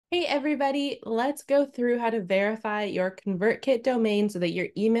Hey everybody, let's go through how to verify your Convertkit domain so that your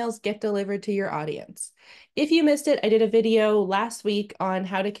emails get delivered to your audience. If you missed it, I did a video last week on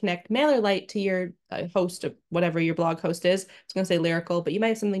how to connect MailerLite to your host, whatever your blog host is. I was going to say Lyrical, but you might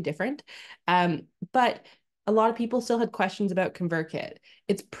have something different. But a lot of people still had questions about Convertkit.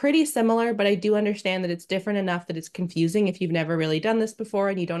 It's pretty similar, but I do understand that it's different enough that it's confusing if you've never really done this before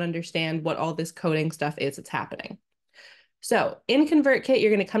and you don't understand what all this coding stuff is that's happening. So in ConvertKit, you're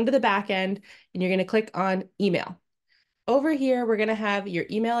going to come to the back end and you're going to click on email. Over here, we're going to have your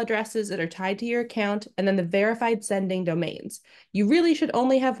email addresses that are tied to your account and then the verified sending domains. You really should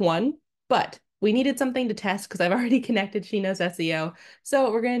only have one, but we needed something to test because I've already connected She Knows SEO.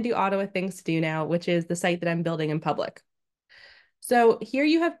 So we're going to do Ottawa Things to Do now, which is the site that I'm building in public. So here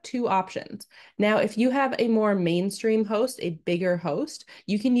you have two options. Now, if you have a more mainstream host, a bigger host,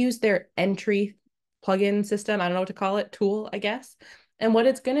 you can use their entry plugin system. I don't know what to call it, tool, I guess. And what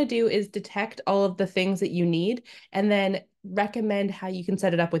it's going to do is detect all of the things that you need and then recommend how you can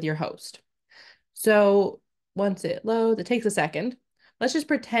set it up with your host. So once it loads, it takes a second. Let's just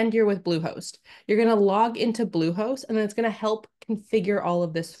pretend you're with Bluehost. You're going to log into Bluehost and then it's going to help configure all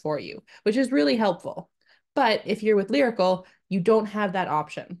of this for you, which is really helpful. But if you're with Lyrical, you don't have that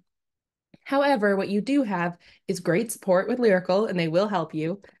option. However, what you do have is great support with Lyrical and they will help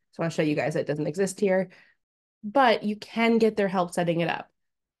you. So I want to show you guys that it doesn't exist here, but you can get their help setting it up.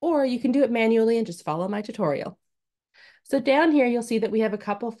 Or you can do it manually and just follow my tutorial. So down here, you'll see that we have a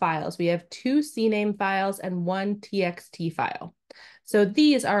couple files. We have two CNAME files and one TXT file. So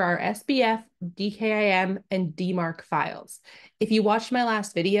these are our SPF, DKIM, and DMARC files. If you watched my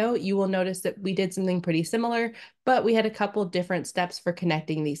last video, you will notice that we did something pretty similar, but we had a couple different steps for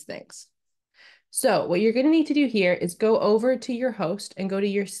connecting these things. So what you're going to need to do here is go over to your host and go to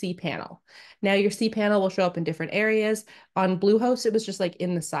your cPanel. Now your cPanel will show up in different areas. On Bluehost, it was just like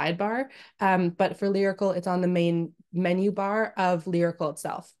in the sidebar, but for Lyrical, it's on the main menu bar of Lyrical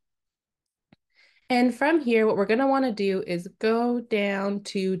itself. And from here, what we're going to want to do is go down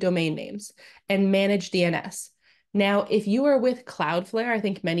to domain names and manage DNS. Now, if you are with Cloudflare, I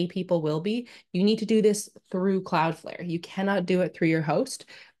think many people will be, you need to do this through Cloudflare. You cannot do it through your host.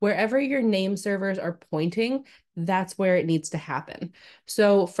 Wherever your name servers are pointing, that's where it needs to happen.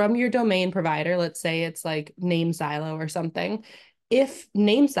 So from your domain provider, let's say it's like Name Silo or something, if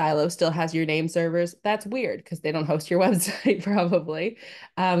Name Silo still has your name servers, that's weird because they don't host your website probably,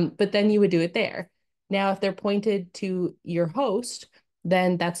 but then you would do it there. Now, if they're pointed to your host,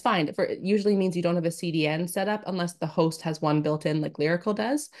 then that's fine. It usually means you don't have a CDN set up unless the host has one built in like Lyrical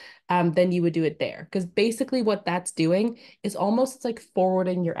does. Then you would do it there. Because basically what that's doing is almost it's like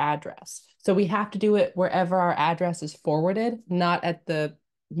forwarding your address. So we have to do it wherever our address is forwarded, not at the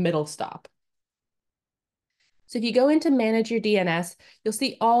middle stop. So if you go into manage your DNS, you'll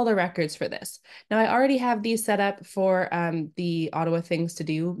see all the records for this. Now I already have these set up for the Ottawa Things to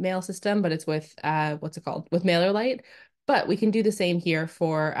Do mail system, but it's with, what's it called? With MailerLite, but we can do the same here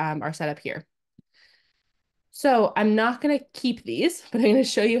for our setup here. So I'm not going to keep these, but I'm going to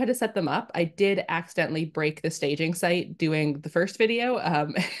show you how to set them up. I did accidentally break the staging site doing the first video,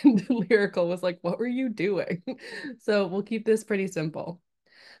 and Lyrical was like, what were you doing? So we'll keep this pretty simple.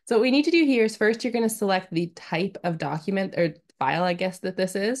 So what we need to do here is first you're going to select the type of document or file, I guess, that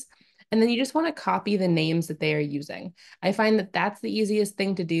this is. And then you just want to copy the names that they are using. I find that that's the easiest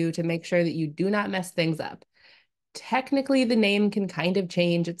thing to do to make sure that you do not mess things up. Technically, the name can kind of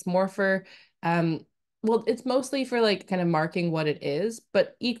change. It's more for, well, it's mostly for like kind of marking what it is,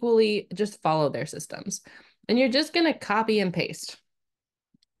 but equally just follow their systems. And you're just going to copy and paste.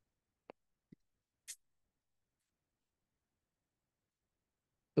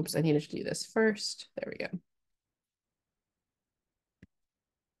 Oops, I needed to do this first. There we go.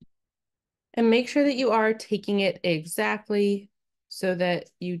 And make sure that you are taking it exactly so that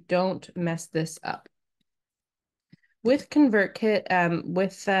you don't mess this up. With ConvertKit,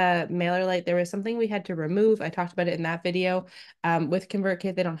 with MailerLite, there was something we had to remove. I talked about it in that video. With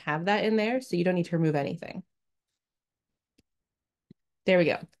ConvertKit, they don't have that in there, so you don't need to remove anything. There we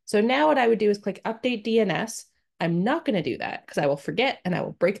go. So now what I would do is click Update DNS. I'm not going to do that because I will forget and I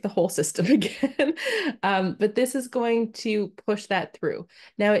will break the whole system again. But this is going to push that through.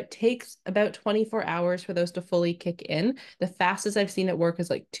 Now it takes about 24 hours for those to fully kick in. The fastest I've seen it work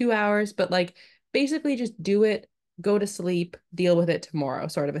is like 2 hours, but like basically just do it, go to sleep, deal with it tomorrow,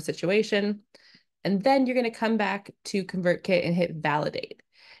 sort of a situation. And then you're going to come back to ConvertKit and hit validate.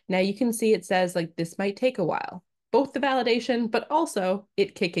 Now you can see it says like this might take a while, both the validation, but also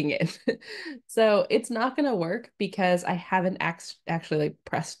it kicking in. So it's not going to work because I haven't actually like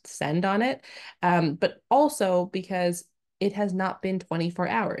pressed send on it. But also because it has not been 24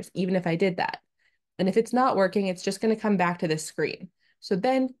 hours, even if I did that. And if it's not working, it's just going to come back to this screen. So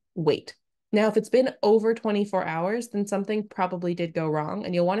then wait. Now, if it's been over 24 hours, then something probably did go wrong,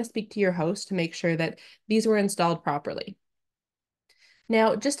 and you'll want to speak to your host to make sure that these were installed properly.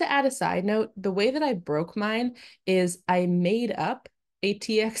 Now, just to add a side note, the way that I broke mine is I made up a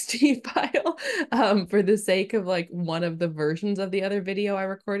TXT file for the sake of like one of the versions of the other video I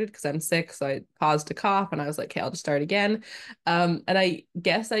recorded because I'm sick. So I paused to cough and I was like, okay, I'll just start again. And I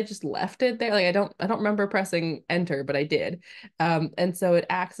guess I just left it there. Like I don't remember pressing enter, but I did. And so it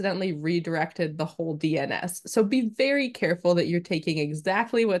accidentally redirected the whole DNS. So be very careful that you're taking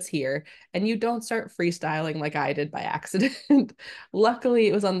exactly what's here and you don't start freestyling like I did by accident. Luckily,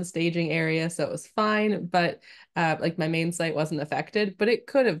 it was on the staging area, so it was fine, but like my main site wasn't affected, but it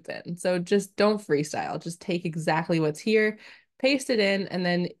could have been. So just don't freestyle. Just take exactly what's here, paste it in, and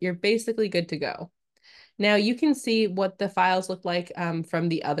then you're basically good to go. Now you can see what the files look like from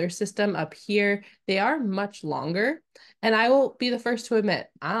the other system up here. They are much longer, and I will be the first to admit,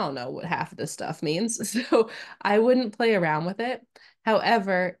 I don't know what half of this stuff means, so I wouldn't play around with it.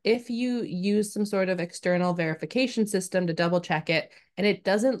 However, if you use some sort of external verification system to double check it, and it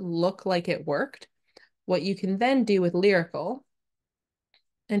doesn't look like it worked, what you can then do with Lyrical,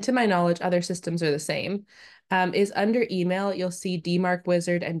 and to my knowledge, other systems are the same, is under email, you'll see DMARC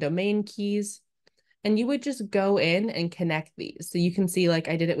wizard and domain keys. And you would just go in and connect these. So you can see like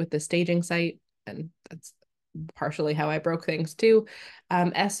I did it with the staging site, and that's partially how I broke things too.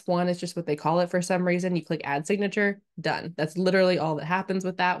 S1 is just what they call it for some reason. You click add signature, done. That's literally all that happens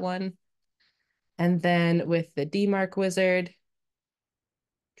with that one. And then with the DMARC wizard,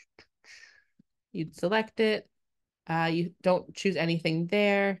 you'd select it. You don't choose anything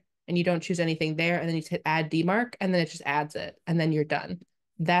there, and you don't choose anything there, and then you hit add DMARC, and then it just adds it, and then you're done.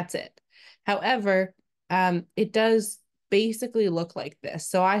 That's it. However, it does basically look like this.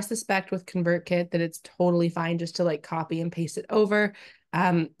 So I suspect with Convertkit that it's totally fine just to like copy and paste it over.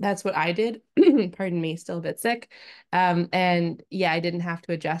 That's what I did. Pardon me, still a bit sick. And yeah, I didn't have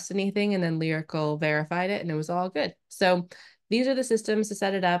to adjust anything, and then Lyrical verified it, and it was all good. So these are the systems to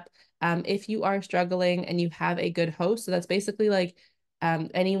set it up. If you are struggling and you have a good host, so that's basically like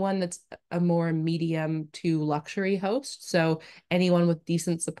anyone that's a more medium to luxury host. So anyone with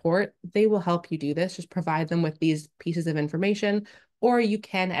decent support, they will help you do this. Just provide them with these pieces of information, or you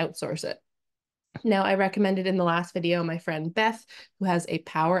can outsource it. Now, I recommended in the last video my friend Beth, who has a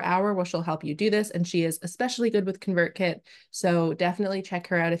power hour where she'll help you do this, and she is especially good with ConvertKit. So definitely check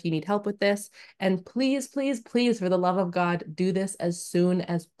her out if you need help with this. And please, please, please, for the love of God, do this as soon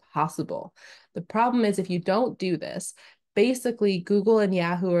as possible. The problem is if you don't do this, basically Google and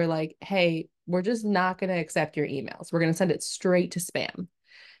Yahoo are like, hey, we're just not going to accept your emails. We're going to send it straight to spam.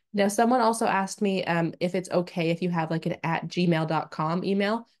 Now, someone also asked me if it's okay if you have like an @gmail.com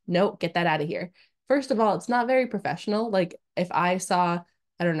email. No, get that out of here. First of all, it's not very professional. Like if I saw,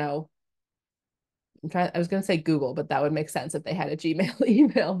 I don't know, I was going to say Google, but that would make sense if they had a Gmail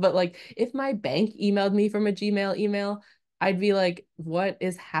email. But like if my bank emailed me from a Gmail email, I'd be like, what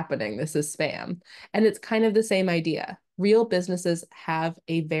is happening? This is spam. And it's kind of the same idea. Real businesses have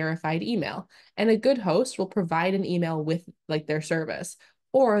a verified email, and a good host will provide an email with like their service,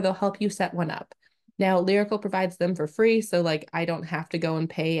 or they'll help you set one up. Now, Lyrical provides them for free, so like I don't have to go and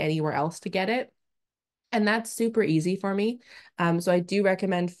pay anywhere else to get it. And that's super easy for me. So I do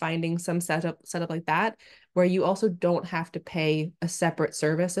recommend finding some setup like that, where you also don't have to pay a separate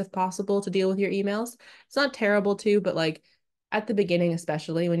service if possible to deal with your emails. It's not terrible too, but like at the beginning,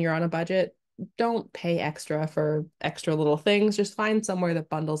 especially when you're on a budget, don't pay extra for extra little things. Just find somewhere that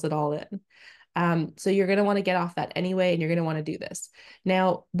bundles it all in. So you're going to want to get off that anyway, and you're going to want to do this.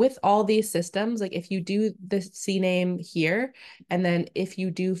 Now, with all these systems, like if you do the CNAME here, and then if you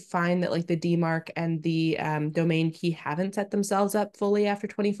do find that like the DMARC and the domain key haven't set themselves up fully after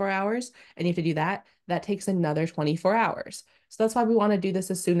 24 hours, and you have to do that, that takes another 24 hours. So that's why we want to do this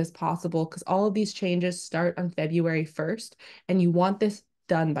as soon as possible, because all of these changes start on February 1st, and you want this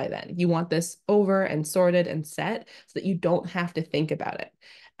done by then. You want this over and sorted and set so that you don't have to think about it.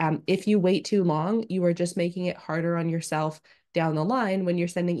 If you wait too long, you are just making it harder on yourself down the line when you're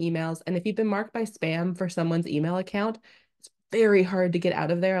sending emails. And if you've been marked by spam for someone's email account, it's very hard to get out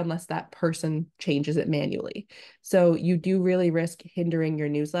of there unless that person changes it manually. So you do really risk hindering your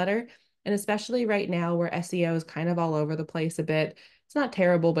newsletter. And especially right now where SEO is kind of all over the place a bit, it's not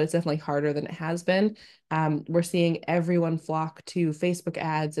terrible, but it's definitely harder than it has been. We're seeing everyone flock to Facebook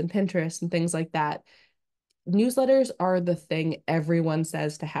ads and Pinterest and things like that. Newsletters are the thing everyone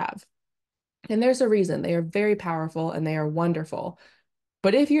says to have. And there's a reason. They are very powerful and they are wonderful.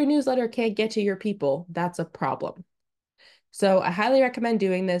 But if your newsletter can't get to your people, that's a problem. So I highly recommend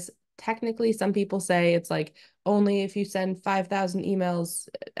doing this. Technically, some people say it's like only if you send 5,000 emails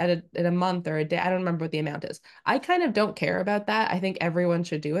in a month or a day. I don't remember what the amount is. I kind of don't care about that. I think everyone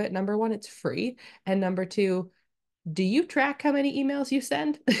should do it. Number one, it's free. And number two, do you track how many emails you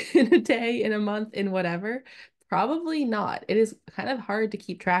send in a day, in a month, in whatever? Probably not. It is kind of hard to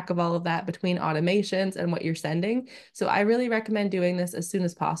keep track of all of that between automations and what you're sending. So I really recommend doing this as soon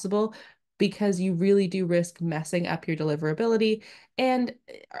as possible because you really do risk messing up your deliverability. And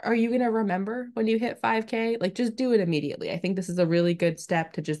are you going to remember when you hit 5K? Like, just do it immediately. I think this is a really good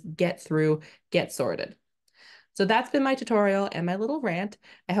step to just get through, get sorted. So that's been my tutorial and my little rant.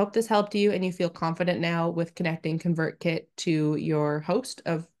 I hope this helped you and you feel confident now with connecting ConvertKit to your host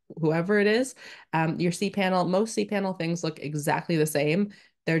of whoever it is. Your cPanel, most cPanel things look exactly the same.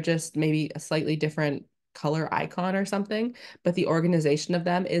 They're just maybe a slightly different color icon or something, but the organization of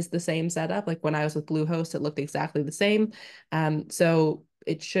them is the same setup. Like when I was with Bluehost, it looked exactly the same. So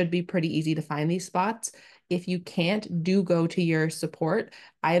it should be pretty easy to find these spots. If you can't, do go to your support,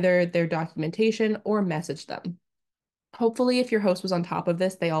 either their documentation or message them. Hopefully, if your host was on top of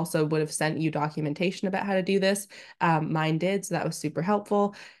this, they also would have sent you documentation about how to do this. Mine did, so that was super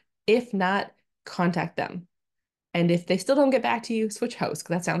helpful. If not, contact them. And if they still don't get back to you, switch hosts,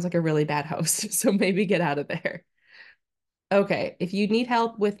 because that sounds like a really bad host. So maybe get out of there. Okay, if you need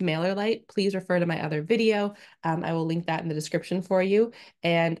help with MailerLite, please refer to my other video. I will link that in the description for you.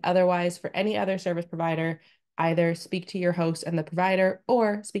 And otherwise, for any other service provider, either speak to your host and the provider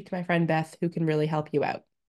or speak to my friend Beth, who can really help you out.